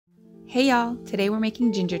Hey y'all, today we're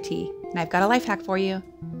making ginger tea, and I've got a life hack for you.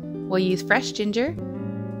 We'll use fresh ginger,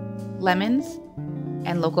 lemons,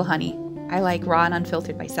 and local honey. I like raw and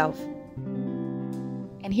unfiltered myself.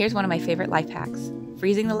 And here's one of my favorite life hacks,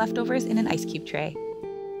 freezing the leftovers in an ice cube tray.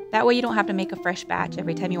 That way you don't have to make a fresh batch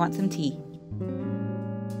every time you want some tea.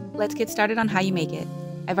 Let's get started on how you make it.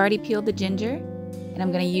 I've already peeled the ginger, and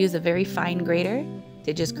I'm going to use a very fine grater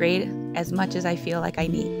to just grate as much as I feel like I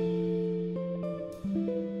need.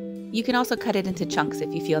 You can also cut it into chunks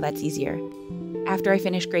if you feel that's easier. After I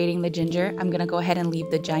finish grating the ginger, I'm going to go ahead and leave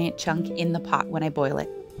the giant chunk in the pot when I boil it.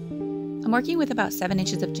 I'm working with about 7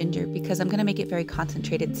 inches of ginger because I'm going to make it very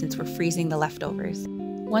concentrated since we're freezing the leftovers.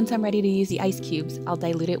 Once I'm ready to use the ice cubes, I'll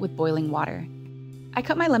dilute it with boiling water. I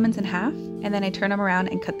cut my lemons in half, and then I turn them around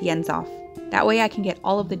and cut the ends off. That way I can get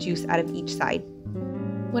all of the juice out of each side.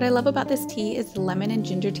 What I love about this tea is the lemon and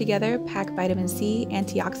ginger together pack vitamin C,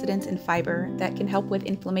 antioxidants, and fiber that can help with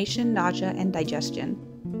inflammation, nausea, and digestion.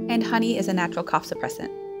 And honey is a natural cough suppressant.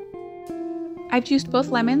 I've juiced both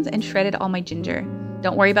lemons and shredded all my ginger.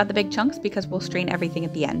 Don't worry about the big chunks because we'll strain everything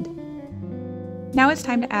at the end. Now it's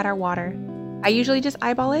time to add our water. I usually just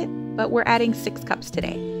eyeball it, but we're adding 6 cups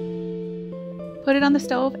today. Put it on the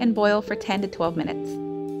stove and boil for 10 to 12 minutes.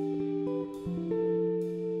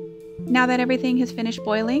 Now that everything has finished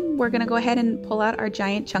boiling, we're going to go ahead and pull out our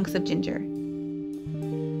giant chunks of ginger.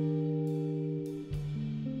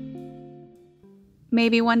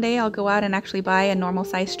 Maybe one day I'll go out and actually buy a normal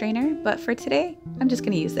size strainer, but for today, I'm just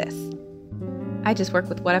going to use this. I just work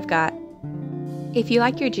with what I've got. If you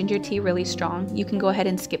like your ginger tea really strong, you can go ahead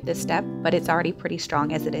and skip this step, but it's already pretty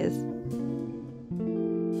strong as it is.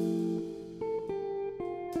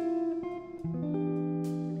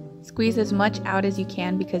 Squeeze as much out as you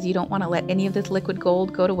can because you don't want to let any of this liquid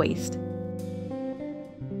gold go to waste.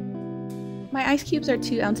 My ice cubes are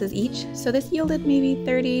 2 ounces each, so this yielded maybe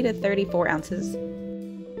 30 to 34 ounces.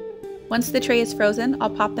 Once the tray is frozen, I'll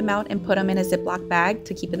pop them out and put them in a Ziploc bag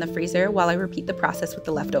to keep in the freezer while I repeat the process with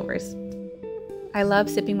the leftovers. I love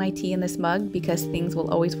sipping my tea in this mug because things will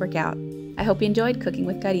always work out. I hope you enjoyed cooking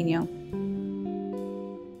with cariño.